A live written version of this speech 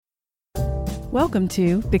Welcome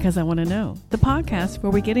to Because I Want to Know, the podcast where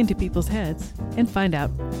we get into people's heads and find out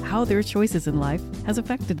how their choices in life has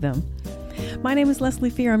affected them. My name is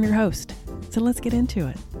Leslie Fear. I'm your host. So let's get into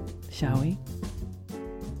it, shall we?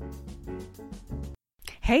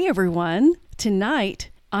 Hey everyone.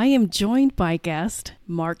 Tonight, I am joined by guest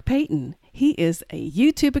Mark Peyton. He is a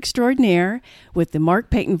YouTube Extraordinaire with the Mark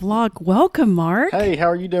Peyton vlog. Welcome, Mark. Hey, how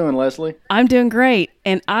are you doing, Leslie? I'm doing great.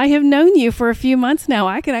 And I have known you for a few months now.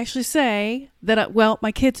 I could actually say that,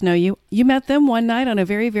 my kids know you. You met them one night on a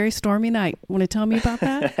very, very stormy night. Want to tell me about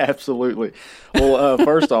that? Absolutely. Well,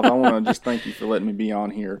 first off, I want to just thank you for letting me be on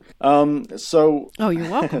here. Oh, you're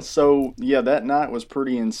welcome. So, yeah, that night was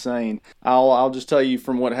pretty insane. I'll just tell you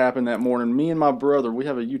from what happened that morning. Me and my brother, we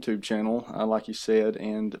have a YouTube channel, like you said,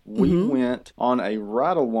 and we went on a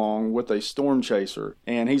ride-along with a storm chaser.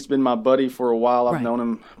 And he's been my buddy for a while. I've known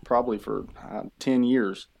him probably for 10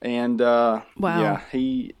 years. And, yeah,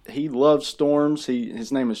 he loves storms.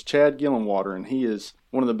 His name is Chad Gillenwater, and he is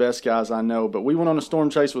one of the best guys I know. But we went on a storm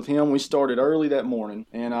chase with him. We started early that morning,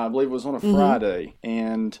 and I believe it was on a Friday.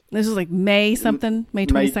 And this was like May something? May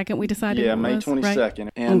 22nd we decided? Yeah, May 22nd.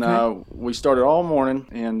 Right? And we started all morning,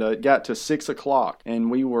 and it got to 6 o'clock.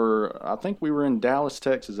 And I think we were in Dallas,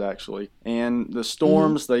 Texas, actually. And the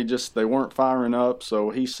storms, they weren't firing up. So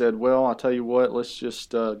he said, well, I'll tell you what, let's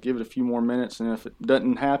just give it a few more minutes. And if it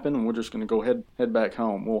doesn't happen, we're just going to go head back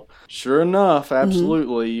home. Well, sure enough,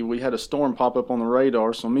 absolutely, we had a storm pop up on the radar.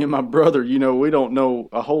 So me and my brother, we don't know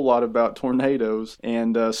a whole lot about tornadoes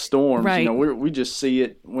and storms. Right. We just see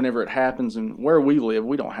it whenever it happens. And where we live,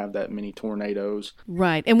 we don't have that many tornadoes.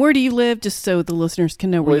 Right. And where do you live, just so the listeners can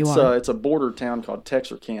know where you are? It's a border town called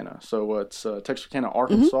Texarkana. So it's Texarkana,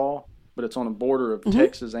 Arkansas. But it's on the border of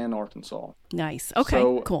Texas and Arkansas. Nice.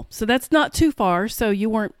 Okay, cool. So that's not too far. So you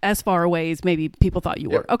weren't as far away as maybe people thought you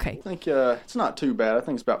were. Okay. I think it's not too bad. I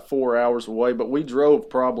think it's about 4 hours away, but we drove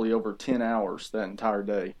probably over 10 hours that entire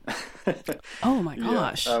day. Oh, my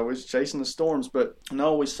gosh. We was chasing the storms. But,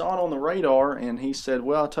 no, we saw it on the radar, and he said,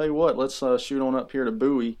 well, I'll tell you what, let's shoot on up here to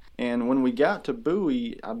Bowie. And when we got to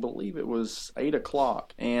Bowie, I believe it was 8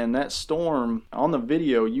 o'clock. And that storm, on the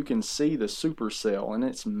video, you can see the supercell, and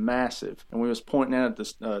it's massive. And we was pointing at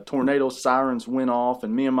it, the tornado sirens went off,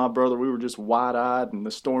 and me and my brother, we were just wide-eyed, and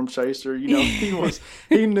the storm chaser, he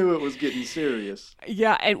knew it was getting serious.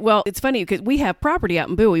 Yeah, and it's funny because we have property out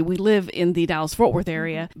in Bowie. We live in the Dallas-Fort Worth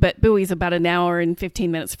area, but Bowie's about an hour and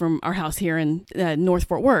 15 minutes from our house here in North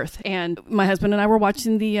Fort Worth. And my husband and I were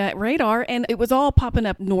watching the radar, and it was all popping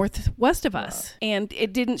up northwest of us. Right. And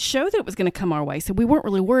it didn't show that it was going to come our way, so we weren't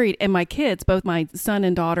really worried. And my kids, both my son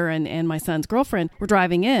and daughter and my son's girlfriend, were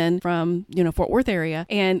driving in from Fort Worth area,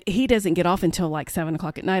 and he doesn't get off until like 7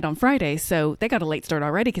 o'clock at night on Friday, so they got a late start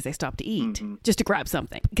already because they stopped to eat just to grab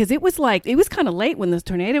something, because it was kind of late when this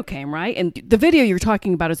tornado came, right? And the video you're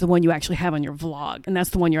talking about is the one you actually have on your vlog, and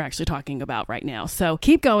that's the one you're actually talking about right now. So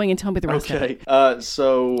keep going and tell me the rest of it.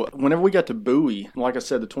 So whenever we got to Bowie, like I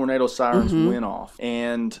said, the tornado sirens went off,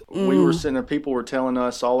 and we were sitting there, people were telling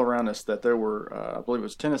us all around us that there were I believe it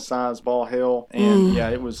was tennis-sized ball hail, and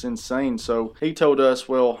it was insane. So he told us,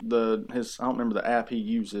 well, I don't remember the app he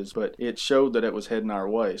uses, but it showed that it was heading our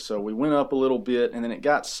way. So we went up a little bit, and then it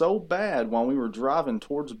got so bad while we were driving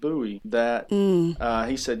towards Bowie that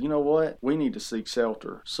he said, you know what, we need to seek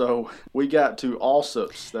shelter. So we got to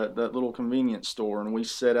Allsup's, that little convenience store, and we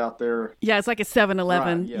sat out there. Yeah, it's like a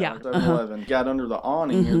 7-Eleven. Right, 7-Eleven. Got under the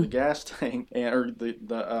awning near the gas tank, or the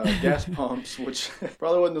gas pumps, which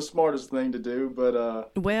probably wasn't the smartest thing to do,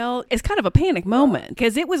 but... Well, it's kind of a panic moment,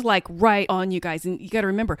 because it was like right on you guys, and you got to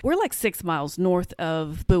remember, we're like 6 miles north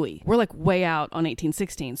of Bowie. We're like way out on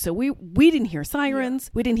 1816. So we didn't hear sirens.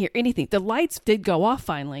 Yeah. We didn't hear anything. The lights did go off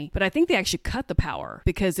finally, but I think they actually cut the power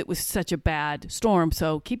because it was such a bad storm.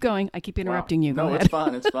 So keep going. I keep interrupting you. Go ahead.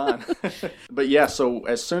 It's fine. But yeah, so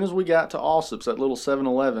as soon as we got to Allsup's, that little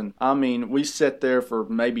 7-Eleven, we sat there for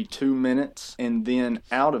maybe 2 minutes, and then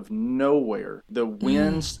out of nowhere, the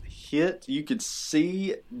winds hit. You could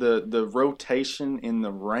see the rotation in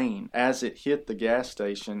the rain as it hit the gas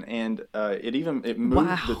station, and it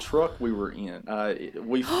moved the truck we were in.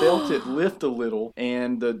 We felt it lift a little,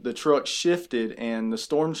 and the truck shifted, and the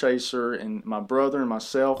storm chaser and my brother and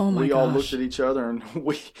myself, all looked at each other, and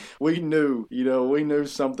we knew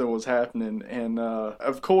something was happening. And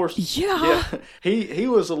of course, he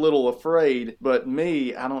was a little afraid, but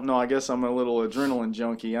me, I don't know, I guess I'm a little adrenaline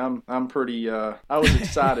junkie. I'm pretty I was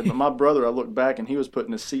excited, but my brother, I looked back and he was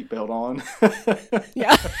putting his seatbelt on.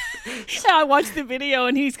 Yeah. I watched the video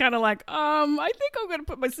and he's kind of like, I think I'm going to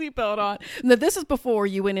put my seatbelt on. Now, this is before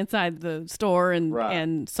you went inside the store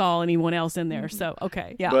and saw anyone else in there. So,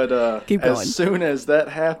 okay. Yeah. But keep going. As soon as that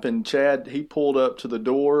happened, Chad, he pulled up to the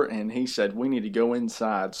door and he said, we need to go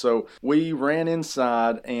inside. So we ran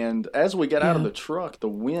inside, and as we got out of the truck, the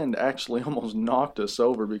wind actually almost knocked us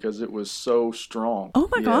over because it was so strong. Oh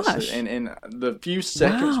my gosh. And the few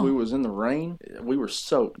seconds we was in the rain, we were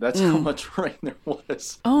soaked. That's how much rain there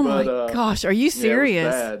was. Oh my gosh. Are you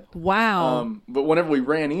serious? Yeah, it was bad. Wow. But whenever we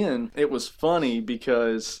ran in, it was funny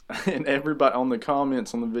because, and everybody on the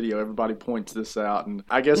comments on the video, everybody points this out. And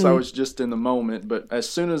I guess I was just in the moment, but as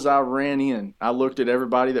soon as I ran in, I looked at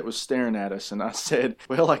everybody that was staring at us and I said,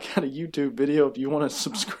 well, I got a YouTube video if you want to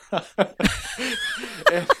subscribe.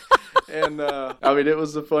 And I mean, it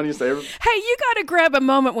was the funniest thing ever. Hey, you got to grab a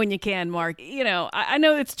moment when you can, Mark. You know, I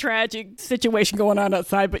know it's a tragic situation going on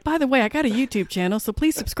outside, but by the way, I got a YouTube channel, so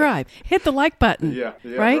please subscribe. Hit the like button. Yeah,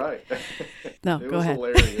 right? No, go ahead. It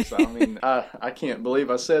was hilarious. I mean, I can't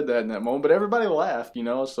believe I said that in that moment, but everybody laughed, you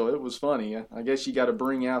know, so it was funny. I guess you got to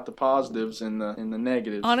bring out the positives and the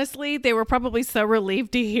negatives. Honestly, they were probably so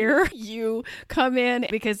relieved to hear you come in,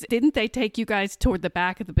 because didn't they take you guys toward the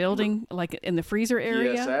back of the building, like in the freezer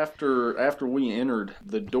area? Yes, after we entered,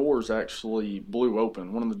 the doors actually blew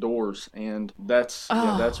open, one of the doors, and that's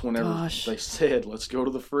whenever they said, let's go to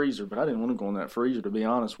the freezer. But I didn't want to go in that freezer, to be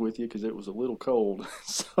honest with you, because it was a little cold.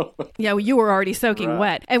 So yeah, well, you were already soaking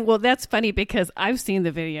wet. And well, that's funny because I've seen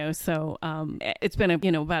the video. So it's been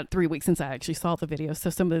about 3 weeks since I actually saw the video. So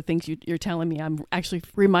some of the things you're telling me, I'm actually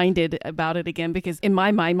reminded about it again, because in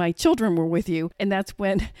my mind, my children were with you. And that's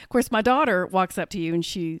when, of course, my daughter walks up to you and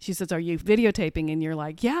she says, are you videotaping? And you're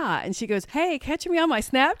like, yeah. And she goes, hey, catch me on my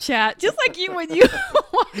Snapchat, just like you when you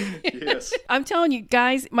Yes. I'm telling you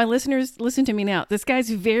guys, my listeners, listen to me now. This guy's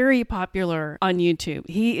very popular on YouTube.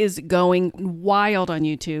 He is going wild on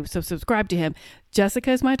YouTube, so subscribe to him.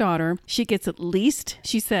 Jessica is my daughter. She gets at least,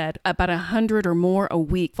 she said, about 100 or more a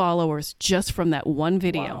week followers just from that one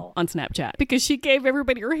video on Snapchat, because she gave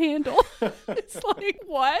everybody her handle. It's like,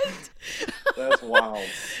 what? That's wild.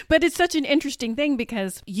 But it's such an interesting thing,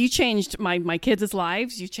 because you changed my kids'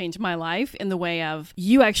 lives. You changed my life in the way of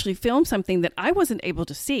you actually filmed something that I wasn't able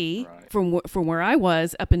to see from where I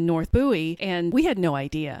was up in North Bowie, and we had no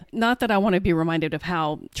idea. Not that I want to be reminded of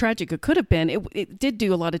how tragic it could have been. It did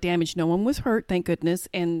do a lot of damage. No one was hurt, thank goodness.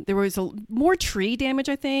 And there was more tree damage,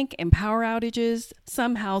 I think, and power outages.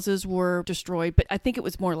 Some houses were destroyed, but I think it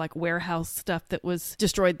was more like warehouse stuff that was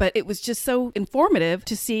destroyed. But it was just so informative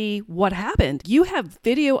to see what happened. You have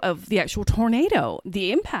video of the actual tornado,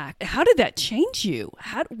 the impact. How did that change you?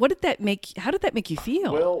 How did that make you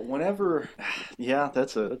feel? Well,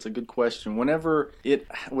 that's a good question. Whenever it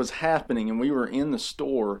was happening and we were in the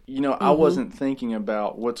store, I wasn't thinking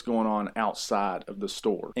about what's going on outside of the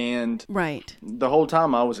store. And the whole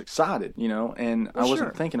time I was excited, and I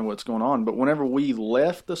wasn't thinking of what's going on. But whenever we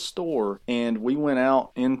left the store and we went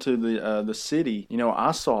out into the city,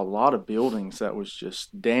 I saw a lot of buildings that was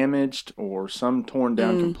just damaged or some torn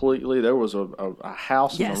down completely. There was a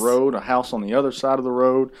house on the road, a house on the other side of the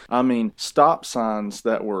road. I mean, stop signs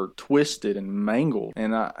that were twisted and mangled.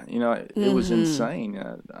 And, it was insane.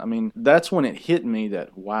 I mean, that's when it hit me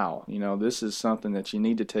that, wow, this is something that you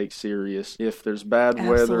need to take serious. If there's bad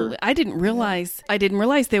weather. I didn't realize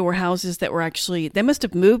there were houses that were actually, they must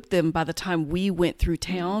have moved them by the time we went through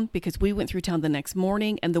town, because we went through town the next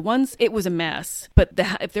morning, and the ones, it was a mess. But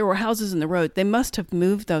if there were houses in the road, they must have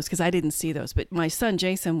moved those, because I didn't see those. But my son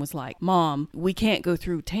Jason was like, Mom, we can't go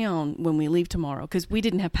through town when we leave tomorrow, because we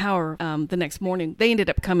didn't have power the next morning. They ended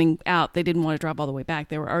up coming out. They didn't want to drive all the way back.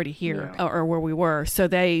 They were already here or where we were. So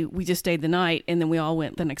we just stayed the night, and then we all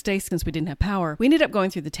went the next day since we didn't have power. We ended up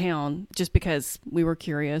going through the town just because we were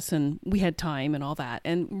curious and we had time and all that.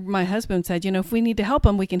 And my husband said, if we need to help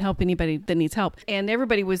them, we can help anybody that needs help. And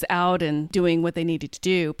everybody was out and doing what they needed to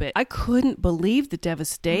do. But I couldn't believe the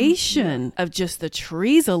devastation of just the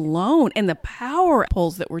trees alone and the power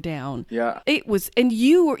poles that were down. Yeah. It was, and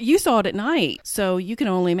you saw it at night, so you can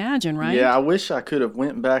only imagine, right? Yeah, I wish I could have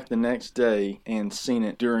went back the next day and seen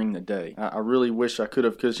it during the day. I really wish I could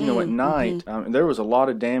have, because, at night, there was a lot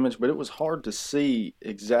of damage, but it was hard to see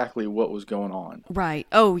exactly what was going on. Right.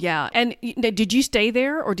 Oh, yeah. And Now, did you stay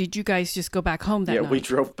there or did you guys just go back home that night? Yeah, we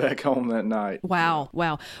drove back home that night. Wow.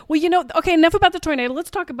 Wow. Well, okay, enough about the tornado. Let's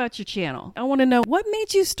talk about your channel. I want to know what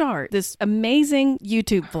made you start this amazing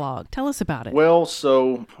YouTube vlog. Tell us about it. Well,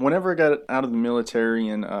 so whenever I got out of the military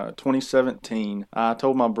in 2017, I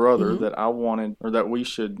told my brother that I wanted, or that we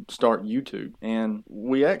should start YouTube. And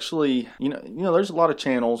we actually, there's a lot of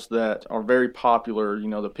channels that are very popular.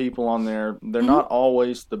 The people on there, they're not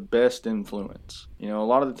always the best influence. A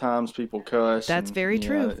lot of the times people cuss. That's very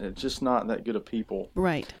true. It's just not that good of people.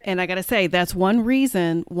 Right. And I got to say, that's one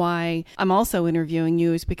reason why I'm also interviewing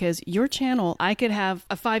you, is because your channel, I could have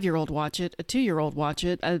a 5-year-old watch it, a 2-year-old watch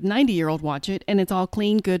it, a 90-year-old watch it, and it's all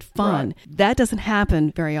clean, good fun. Right. That doesn't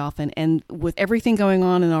happen very often. And with everything going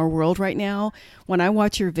on in our world right now, when I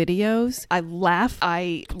watch your videos, I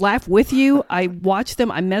laugh with you. I watch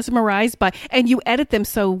them. I'm mesmerized and you edit them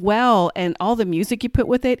so well, and all the music you put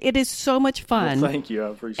with it. It is so much fun. Well, thank you. I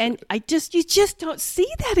appreciate it. You just don't see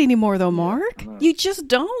that anymore though, Mark. You just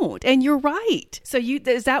don't. And you're right. So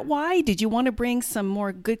is that why? Did you want to bring some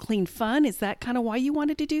more good, clean fun? Is that kind of why you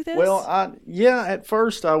wanted to do this? Well, at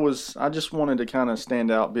first I just wanted to kind of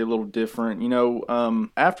stand out, be a little different.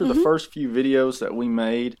 After the first few videos that we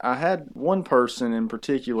made, I had one person in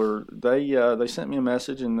particular, they sent me a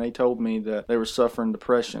message and they told me that they were suffering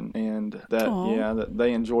depression and that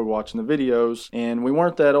they enjoy watching the videos. And we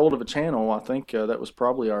weren't that old of a channel. I think that was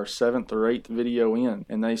probably our 7th or 8th video in.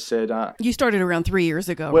 And they said... You started around 3 years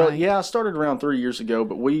ago, well, right? Yeah, I started around 3 years ago,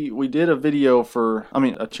 but we did a video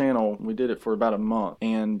a channel, we did it for about a month.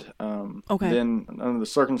 And then under the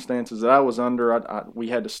circumstances that I was under, we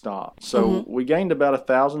had to stop. So we gained about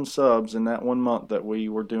 1,000 subs in that 1 month that we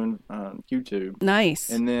were doing YouTube. Nice.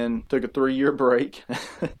 And then took a 3-year break.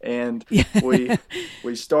 And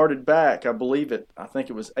we started back, I think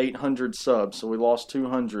it was 800 subs. So we lost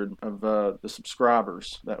 200 of the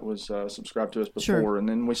subscribers that was subscribed to us before. Sure. And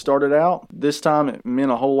then we started out. This time it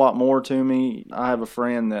meant a whole lot more to me. I have a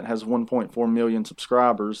friend that has 1.4 million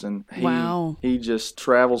subscribers, and he just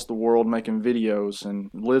travels the world making videos and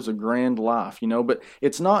lives a grand life, But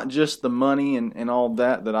it's not just the money and all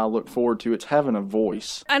that I look forward to. It's having a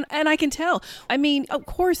voice. And I can tell. I mean, of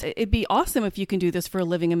course, it'd be awesome if you can do this for a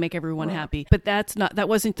living and make everyone happy. But that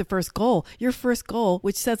wasn't the first goal. Your first goal,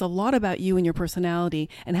 which says a lot about you and your personality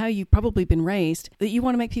and how you've probably been raised, that you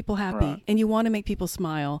want to make people happy and you want to make people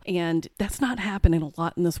smile. And that's not happening a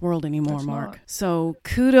lot in this world anymore, That's Mark. Not. So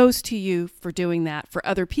kudos to you for doing that for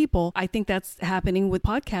other people. I think that's happening with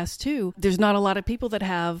podcasts too. There's not a lot of people that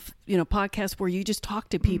have, podcasts where you just talk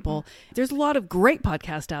to people. There's a lot of great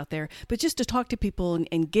podcasts out there, but just to talk to people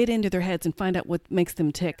and get into their heads and find out what makes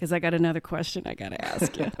them tick. Because I got another question I got to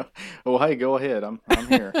ask you. Well, hey, go ahead. I'm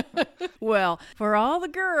here. Well, for all the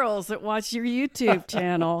girls that watch your YouTube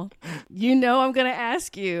channel, I'm going to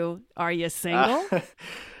ask you, are you single?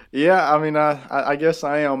 Yeah, I mean, I guess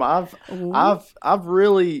I am. I've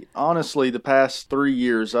really, honestly, the past 3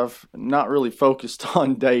 years, I've not really focused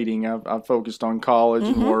on dating. I've focused on college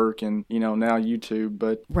and work, and now YouTube.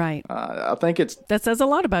 But I think that says a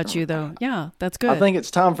lot about you, though. Yeah, that's good. I think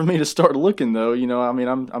it's time for me to start looking, though. I mean,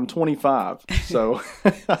 I'm 25, so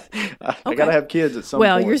I gotta have kids at some point.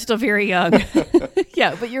 Well, you're still very young.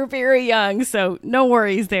 Yeah, but you're very young, so no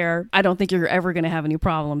worries there. I don't think you're ever going to have any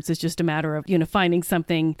problems. It's just a matter of finding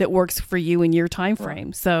something that works for you in your time frame.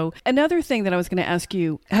 Right. So another thing that I was going to ask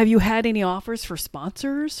you, have you had any offers for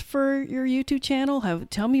sponsors for your YouTube channel?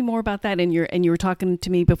 Tell me more about that. And you were talking to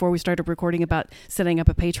me before we started recording about setting up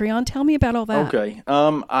a Patreon. Tell me about all that. Okay.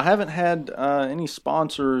 I haven't had any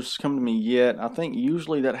sponsors come to me yet. I think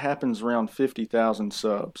usually that happens around 50,000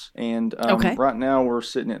 subs. And right now we're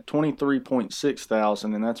sitting at 23.6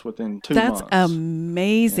 thousand, and that's within 2 months. That's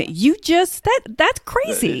amazing. Yeah. That's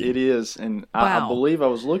crazy. It is. And wow. I believe I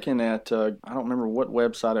was looking at, I don't remember what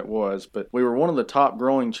website it was, but we were one of the top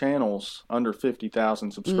growing channels under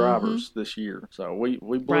 50,000 subscribers this year. So we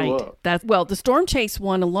blew up. The Storm Chase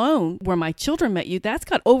one alone, where my children met you, that's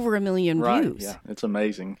got over 1 million views. Yeah, it's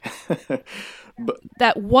amazing. But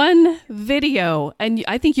that one video, and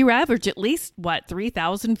I think you average at least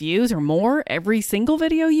 3,000 views or more every single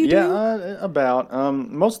video you do? Yeah, about.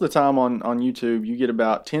 Most of the time on YouTube, you get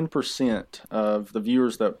about 10% of the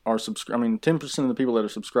viewers that are 10% of the people that are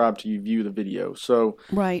subscribed to you view the video. So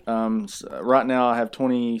right now I have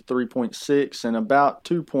 23.6 and about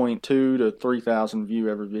 2.2 to 3,000 view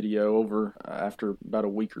every video over after about a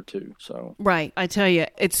week or two. So right, I tell you,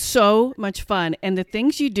 it's so much fun, and the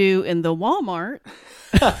things you do in the Walmart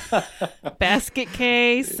smart. Basket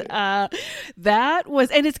case. That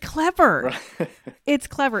was, and it's clever. It's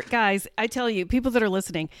clever. Guys, I tell you, people that are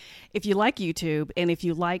listening, if you like YouTube and if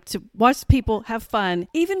you like to watch people have fun,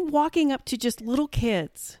 even walking up to just little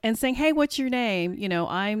kids and saying, hey, what's your name?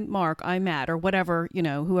 I'm Mark, I'm Matt, or whatever,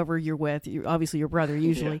 whoever you're with, obviously your brother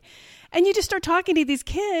usually. Yeah. And you just start talking to these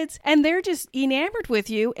kids and they're just enamored with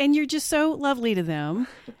you and you're just so lovely to them.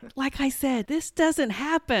 Like I said, this doesn't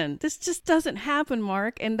happen. This just doesn't happen,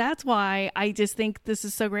 Mark. And that's why I just think this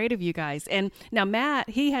is so great of you guys. And now Matt,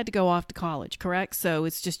 he had to go off to college, correct? So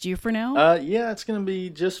it's just you for now? Yeah, it's going to be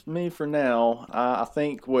just me for now. I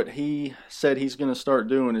think what he said he's going to start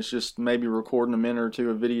doing is just maybe recording a minute or two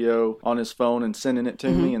of video on his phone and sending it to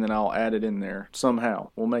me, and then I'll add it in there somehow.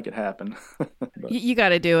 We'll make it happen. You got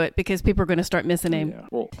to do it because people are going to start missing him. Yeah.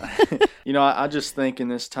 Well, I just think in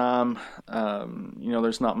this time,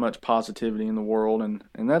 there's not much positivity in the world, and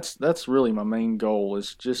that's really my main goal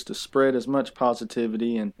is just to spread as much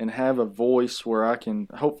positivity and have a voice where I can,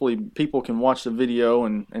 hopefully people can watch the video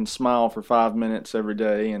and smile for 5 minutes every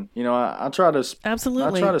day. And, I try to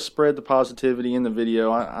spread the positivity in the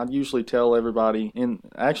video. I usually tell everybody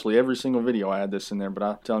actually every single video I add this in there, but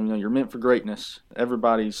I tell them, you're meant for greatness.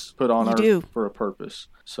 Everybody's put on earth for a purpose.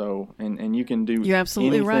 So, and you can do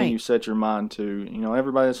anything you set your mind to.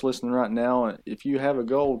 Everybody that's listening right now, if you have a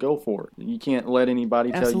goal, go for it. You can't let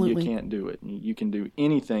anybody tell you you can't do it. You can do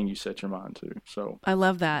anything you set your mind to. So I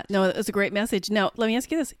love that. No, it's a great message. Now, let me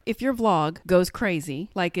ask you this. If your vlog goes crazy,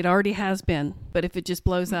 like it already has been, but if it just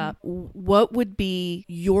blows up, what would be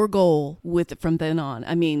your goal with it from then on?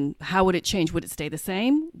 I mean, how would it change? Would it stay the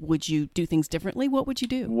same? Would you do things differently? What would you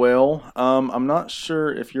do? Well, I'm not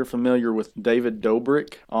sure if you're familiar with David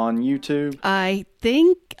Dobrik on YouTube. I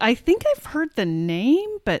think I've heard the name,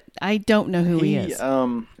 but I don't know who he is.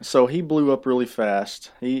 So he blew up really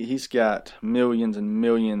fast. He's got millions and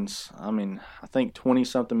millions. I mean, I think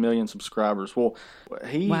 20-something million subscribers. Well,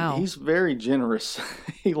 he's very generous.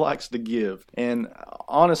 He likes to give. And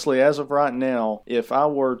honestly, as of right now, if I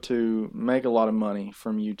were to make a lot of money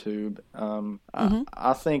from YouTube,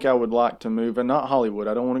 I think I would like to move, and not Hollywood.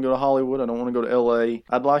 I don't want to go to Hollywood. I don't want to go to LA.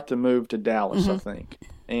 I'd like to move to Dallas, I think.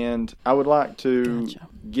 And I would like to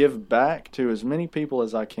give back to as many people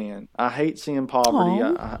as I can. I hate seeing poverty.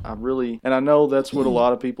 I really, and I know that's what a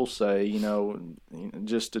lot of people say,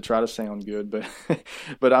 just to try to sound good.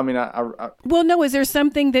 But I mean, Well, no, is there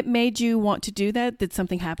something that made you want to do that? Did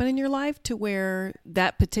something happen in your life to where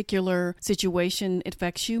that particular situation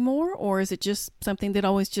affects you more? Or is it just something that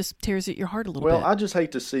always just tears at your heart a little bit? Well, I just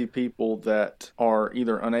hate to see people that are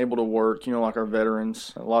either unable to work, like our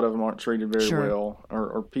veterans. A lot of them aren't treated very well,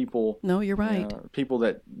 or people. No, you're right. People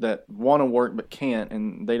that want to work but can't,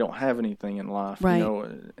 and they don't have anything in life. Right.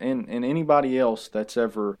 And anybody else that's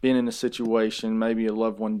ever been in a situation, maybe a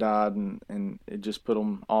loved one died and it just put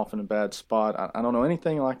them off in a bad spot. I don't know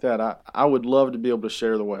anything like that. I would love to be able to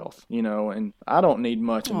share the wealth, and I don't need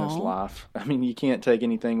much in this life. I mean, you can't take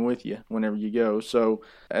anything with you whenever you go. So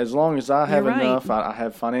as long as I have enough, I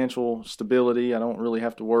have financial stability. I don't really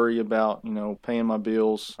have to worry about, paying my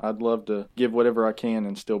bills. I'd love to give whatever I can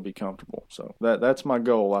and still be comfortable. So that's my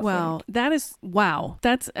goal, I think.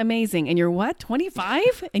 That's amazing. And you're what,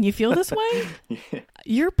 25? And you feel this way? Yeah.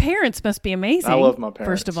 Your parents must be amazing. I love my parents.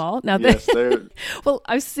 First of all. Now yes, they're... Well,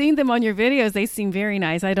 I've seen them on your videos. They seem very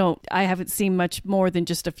nice. I haven't seen much more than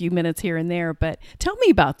just a few minutes here and there, but tell me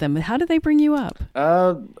about them. How did they bring you up?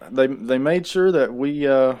 They made sure that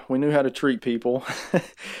we knew how to treat people.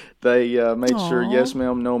 They made sure yes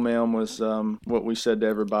ma'am, no ma'am was what we said to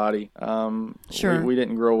everybody. Sure. We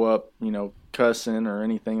didn't grow up, cussing or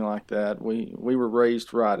anything like that. We were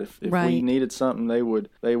raised right. If we needed something, they would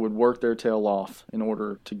work their tail off in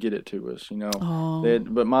order to get it to us.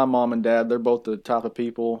 But my mom and dad, they're both the type of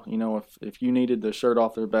people. If you needed the shirt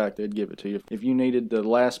off their back, they'd give it to you. If you needed the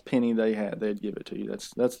last penny they had, they'd give it to you.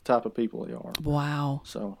 That's the type of people they are. Wow.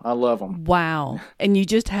 So I love them. Wow. And you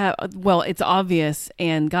just have, well, it's obvious,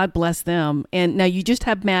 and God bless them. And now you just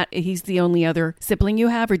have Matt. He's the only other sibling you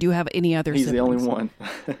have, or do you have any other siblings? He's the only one.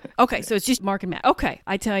 Okay, so it's just Mark and Matt. Okay,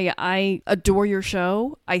 I tell you, I adore your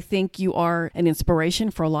show. I think you are an inspiration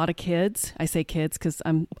for a lot of kids. I say kids because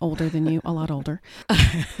I'm older than you, a lot older.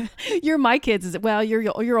 You're my kids. Well,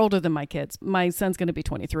 you're older than my kids. My son's going to be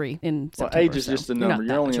 23 in September. Well, age is just a number.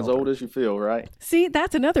 You're only as old as you feel, right? See,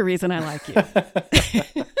 that's another reason I like you.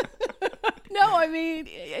 No, I mean,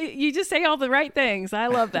 you just say all the right things. I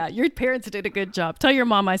love that. Your parents did a good job. Tell your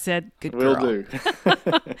mom I said good girl. Will do.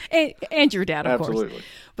 and your dad, of course. Absolutely.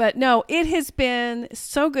 But no, it has been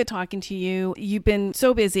so good talking to you. You've been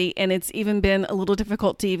so busy, and it's even been a little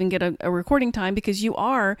difficult to even get a recording time because you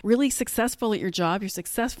are really successful at your job. You're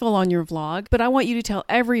successful on your vlog. But I want you to tell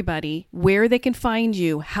everybody where they can find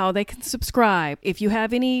you, how they can subscribe, if you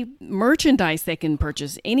have any merchandise they can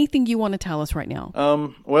purchase, anything you want to tell us right now.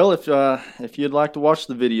 Well, if you'd like to watch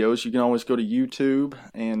the videos, you can always go to YouTube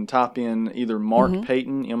and type in either Mark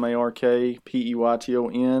Peyton,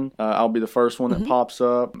 MarkPeyton. I'll be the first one that pops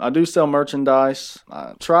up. I do sell merchandise.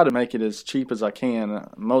 I try to make it as cheap as I can.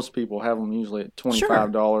 Most people have them usually at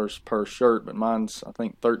 $25 per shirt, but mine's, I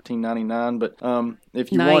think, $13.99. But if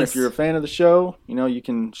you want, if you're a fan of the show, you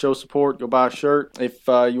can show support, go buy a shirt. If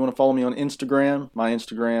you want to follow me on Instagram, my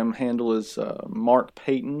Instagram handle is Mark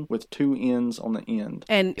Peyton with 2 N's on the end.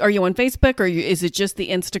 And are you on Facebook, or is it just the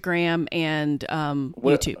Instagram and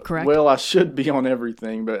YouTube, correct? Well, I should be on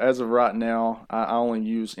everything, but as of right now, I only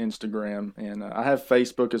use Instagram. And I have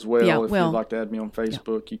Facebook as well. If you'd like to add me on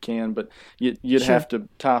Facebook, you can. But you'd have to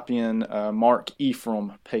type in Mark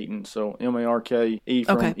Ephraim Peyton. So M-A-R-K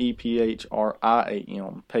Ephraim,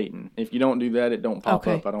 E-P-H-R-I-A-M Peyton. If you don't do that, it don't pop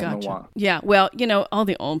up. I don't know why. Yeah, well, all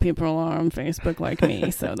the old people are on Facebook like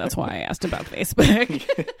me, so that's why I asked about Facebook.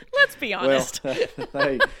 Let's be honest. Well,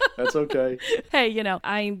 hey, that's okay. Hey,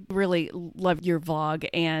 I really love your vlog,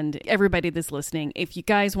 and everybody that's listening, if you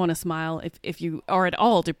guys want to smile, if you are at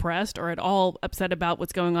all depressed or at all upset about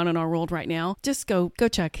what's going on in our world right now, just go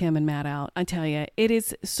check him and Matt out. I tell you, it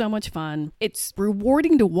is so much fun. It's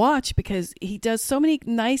rewarding to watch because he does so many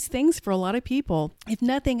nice things for a lot of people, if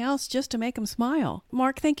nothing else, just to make them smile.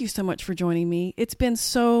 Mark, thank you so much for joining me. It's been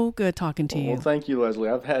so good talking to you. Well, thank you, Leslie.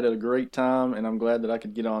 I've had a great time, and I'm glad that I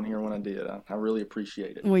could get on here when I did. I really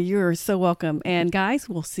appreciate it. Well, you're so welcome. And guys,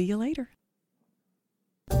 we'll see you later.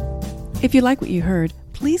 If you like what you heard,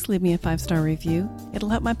 please leave me a 5-star review. It'll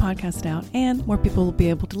help my podcast out, and more people will be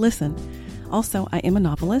able to listen. Also, I am a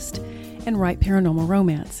novelist and write paranormal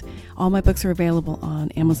romance. All my books are available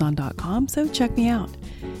on Amazon.com, so check me out.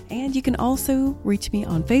 And you can also reach me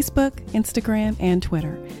on Facebook, Instagram, and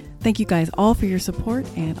Twitter. Thank you guys all for your support,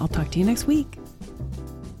 and I'll talk to you next week.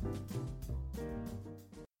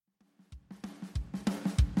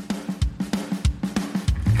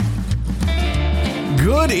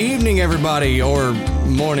 Good evening, everybody, or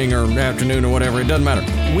morning or afternoon or whatever. It doesn't matter.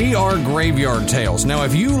 We are Graveyard Tales. Now,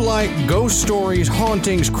 if you like ghost stories,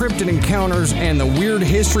 hauntings, cryptid encounters, and the weird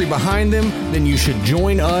history behind them, then you should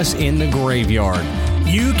join us in the graveyard.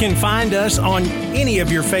 You can find us on any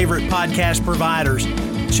of your favorite podcast providers.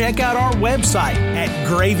 Check out our website at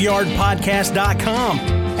graveyardpodcast.com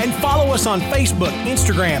and follow us on Facebook,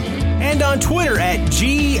 Instagram, and on Twitter at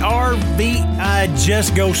GRV.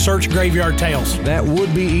 Just go search Graveyard Tales. That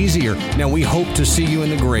would be easier. Now, we hope to see you in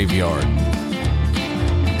the graveyard.